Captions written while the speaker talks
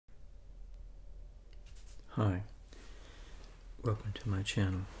Hi, welcome to my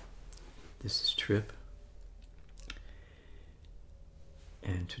channel. This is Trip,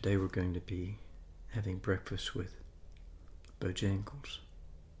 and today we're going to be having breakfast with Bojangles.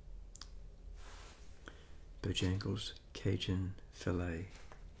 Bojangles Cajun Filet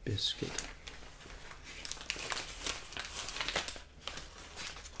Biscuit.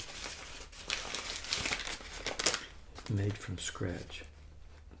 Made from scratch,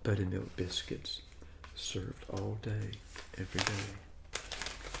 buttermilk biscuits served all day, every day.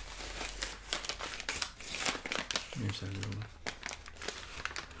 Here's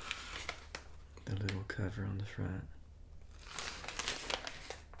the little cover on the front.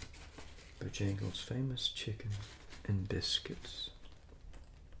 Bojangles famous chicken and biscuits.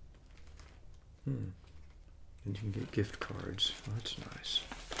 And you can get gift cards. Oh, that's nice.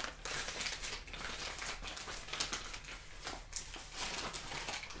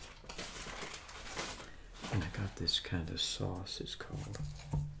 And I got this kind of sauce. It's called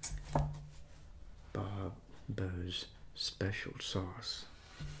Bo's Special Sauce.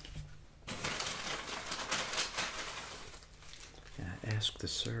 And I asked the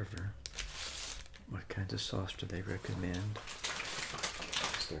server, what kind of sauce do they recommend?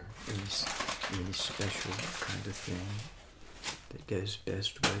 Is there any special kind of thing that goes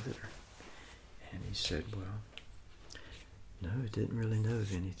best with it? And he said, well, no, he didn't really know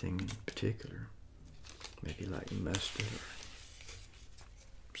of anything in particular. Maybe like mustard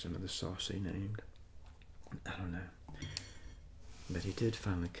or some of the sauce he named. I don't know. But he did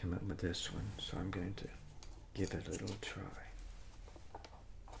finally come up with this one, so I'm going to give it a little try.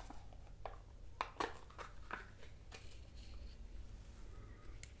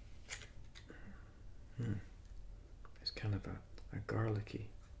 It's kind of a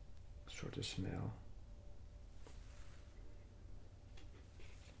garlicky sort of smell.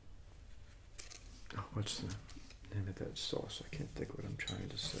 Oh, what's the name of that sauce? I can't think what I'm trying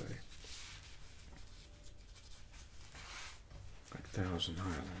to say. Like Thousand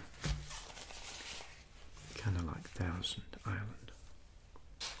Island. Kind of like Thousand Island.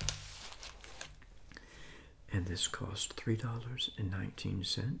 And this cost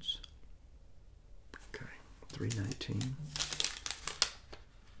 $3.19. Okay, $3.19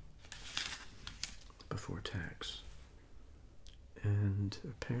 before tax. And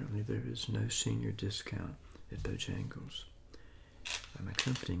apparently there is no senior discount at Bojangles. I'm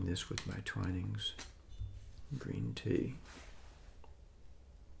accompanying this with my Twinings green tea.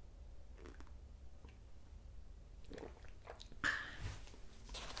 I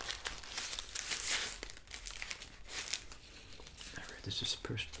read this is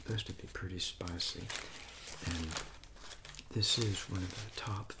supposed to be pretty spicy, and this is one of the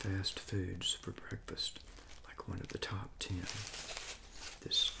top fast foods for breakfast, like one of the top 10.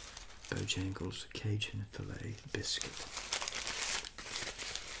 This Bojangles Cajun Filet Biscuit.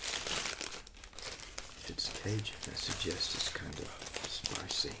 If it's Cajun, I suggest it's kind of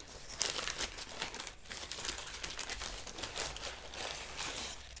spicy.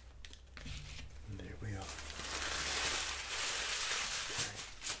 And there we are.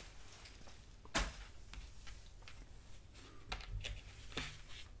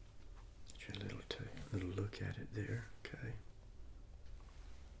 Okay. Get a little look at it there. Okay.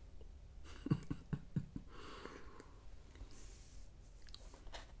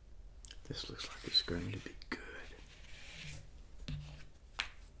 This looks like it's going to be good.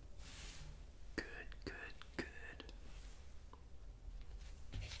 Good, good, good.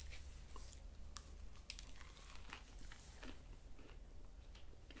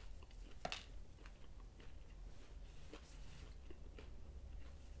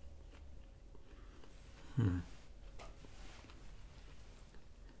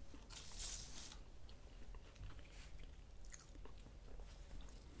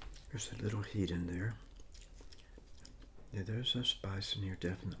 There's a little heat in there. Yeah, there's a spice in here,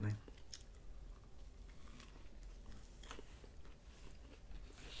 definitely.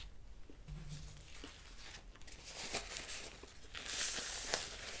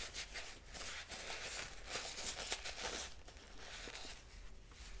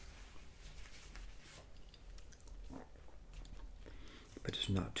 But it's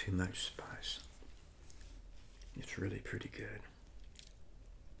not too much spice. It's really pretty good.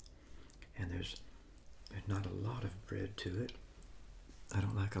 And there's not a lot of bread to it. I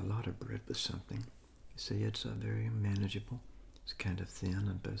don't like a lot of bread with something. See, it's very manageable. It's kind of thin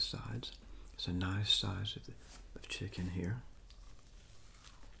on both sides. It's a nice size of chicken here.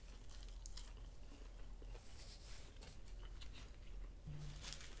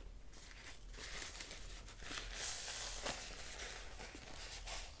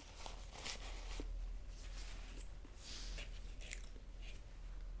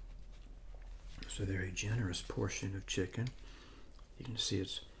 It's a very generous portion of chicken. You can see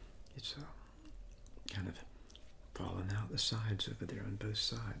it's kind of falling out the sides over there on both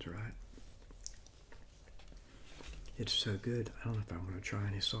sides, right? It's so good. I don't know if I want to try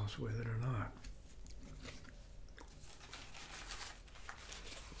any sauce with it or not.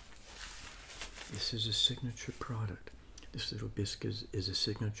 This is a signature product. This little biscuit is a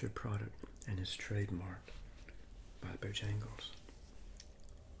signature product, and it's trademarked by Bojangles.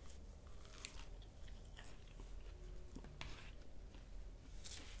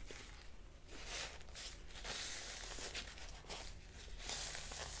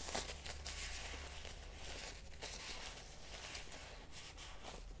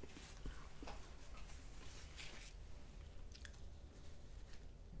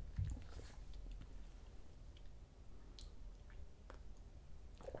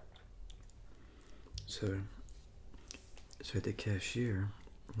 So the cashier,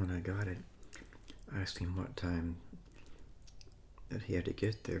 when I got it, I asked him what time that he had to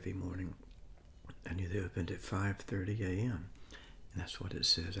get there every morning. I knew they opened at 5:30 a.m. And that's what it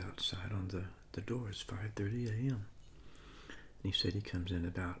says outside on the door. It's 5:30 a.m. And he said he comes in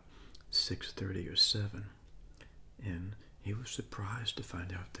about 6:30 or 7. And he was surprised to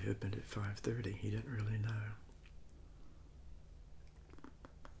find out they opened at 5:30. He didn't really know.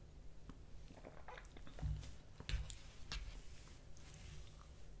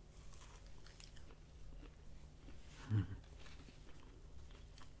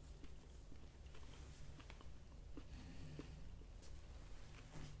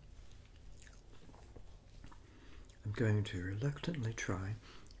 I'm going to reluctantly try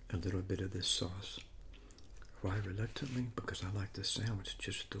a little bit of this sauce. Why reluctantly? Because I like the sandwich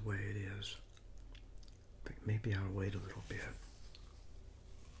just the way it is. But maybe I'll wait a little bit.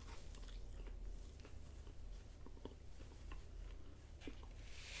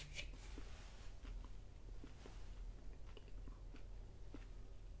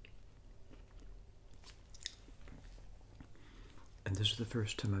 And this is the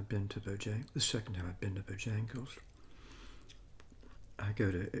first time I've been to Bojangle, the second time I've been to Bojangles. I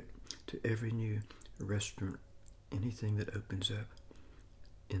go to every new restaurant, anything that opens up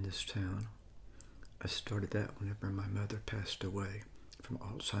in this town. I started that whenever my mother passed away from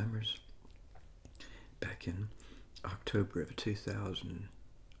Alzheimer's back in October of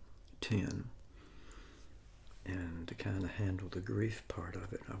 2010. And to kind of handle the grief part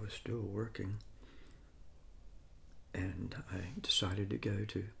of it, I was still working. And I decided to go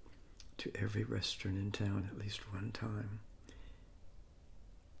to every restaurant in town at least one time.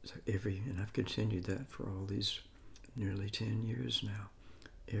 So and I've continued that for all these nearly 10 years now.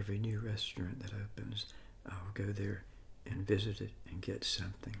 Every new restaurant that opens, I'll go there and visit it and get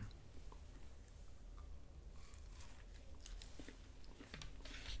something.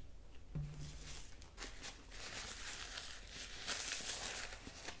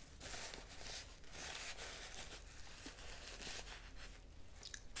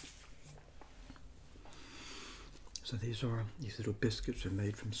 So these little biscuits are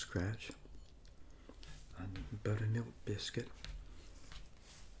made from scratch. Buttermilk biscuit,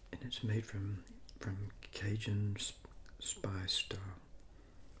 and it's made from Cajun spice style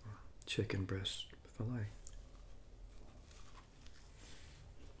chicken breast fillet.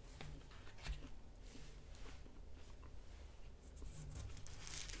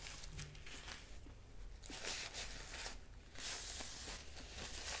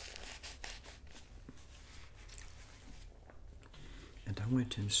 And I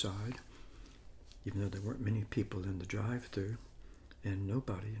went inside, even though there weren't many people in the drive-thru and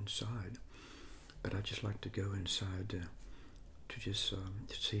nobody inside. But I just like to go inside to just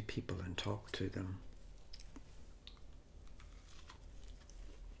see people and talk to them.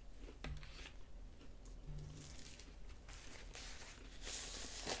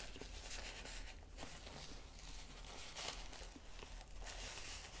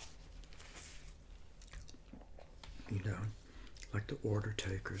 You know, like the order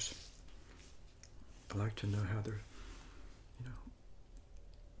takers. I like to know how they're, you know,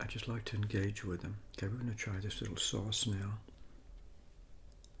 I just like to engage with them. Okay, we're going to try this little sauce now.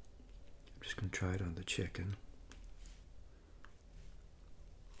 I'm just going to try it on the chicken.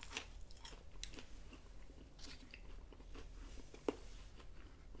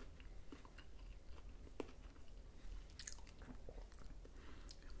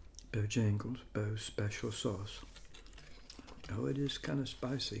 Bojangles, Bo special sauce. Oh, it is kind of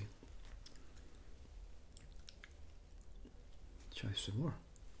spicy. Try some more.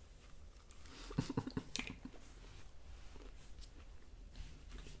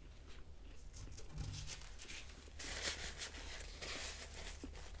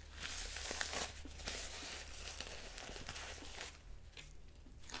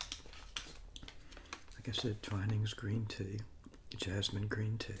 I said, Twinings green tea, jasmine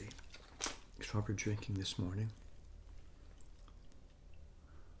green tea. That's what we're drinking this morning.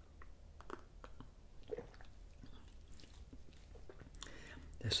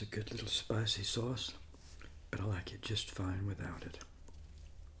 That's a good little spicy sauce, but I like it just fine without it.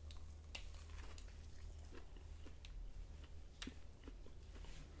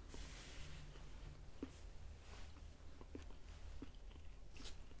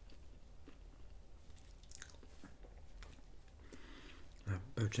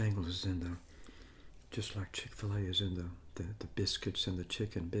 Bojangle is in the, just like Chick-fil-A is in the biscuits and the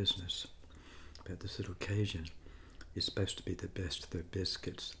chicken business. But this little Cajun is supposed to be the best of their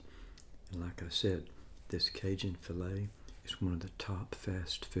biscuits. And like I said, this Cajun Filet is one of the top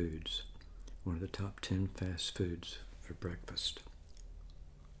fast foods, one of the top 10 fast foods for breakfast.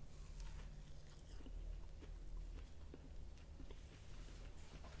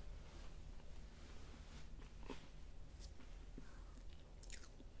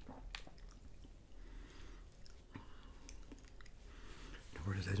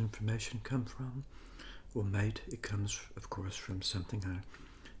 Where does that information come from? Well, mate, it comes, of course, from something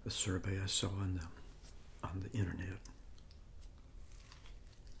a survey I saw on the internet.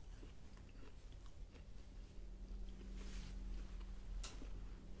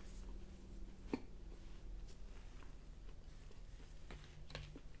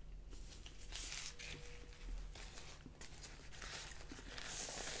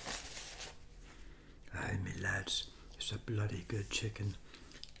 Aye, me lads, it's a bloody good chicken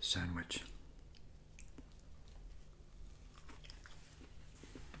sandwich.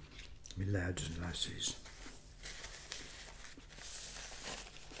 Me lads and lassies.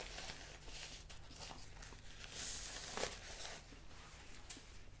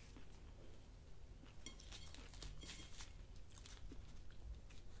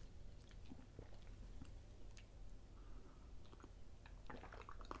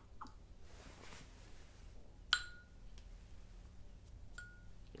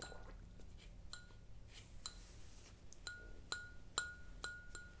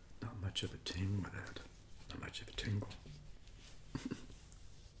 Much of a ting with that. Not much of a tingle.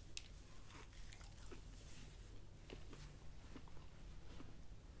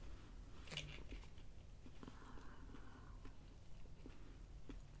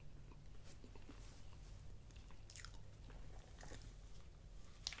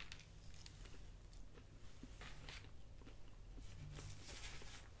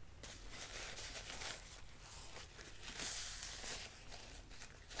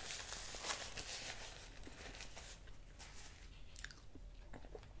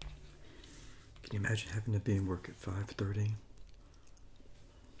 Can you imagine having to be in work at 5:30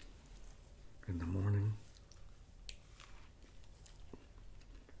 in the morning?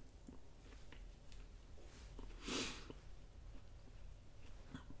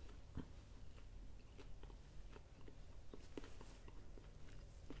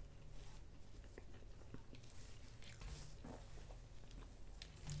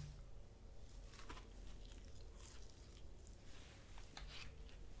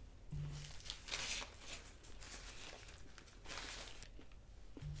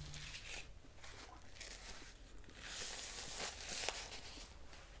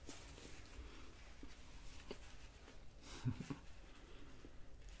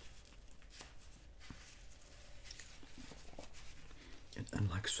 And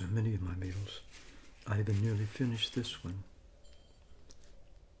unlike so many of my meals, I even nearly finished this one.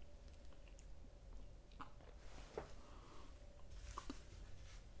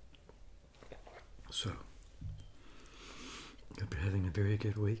 So, hope you're having a very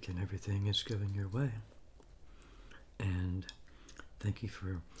good week and everything is going your way. And thank you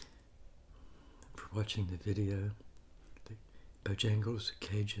for watching the video. The Bojangle's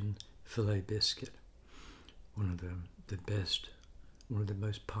Cajun Filet Biscuit, one of the best, one of the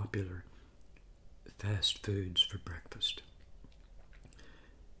most popular fast foods for breakfast.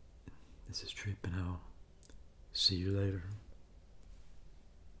 This is Trip, and I'll see you later.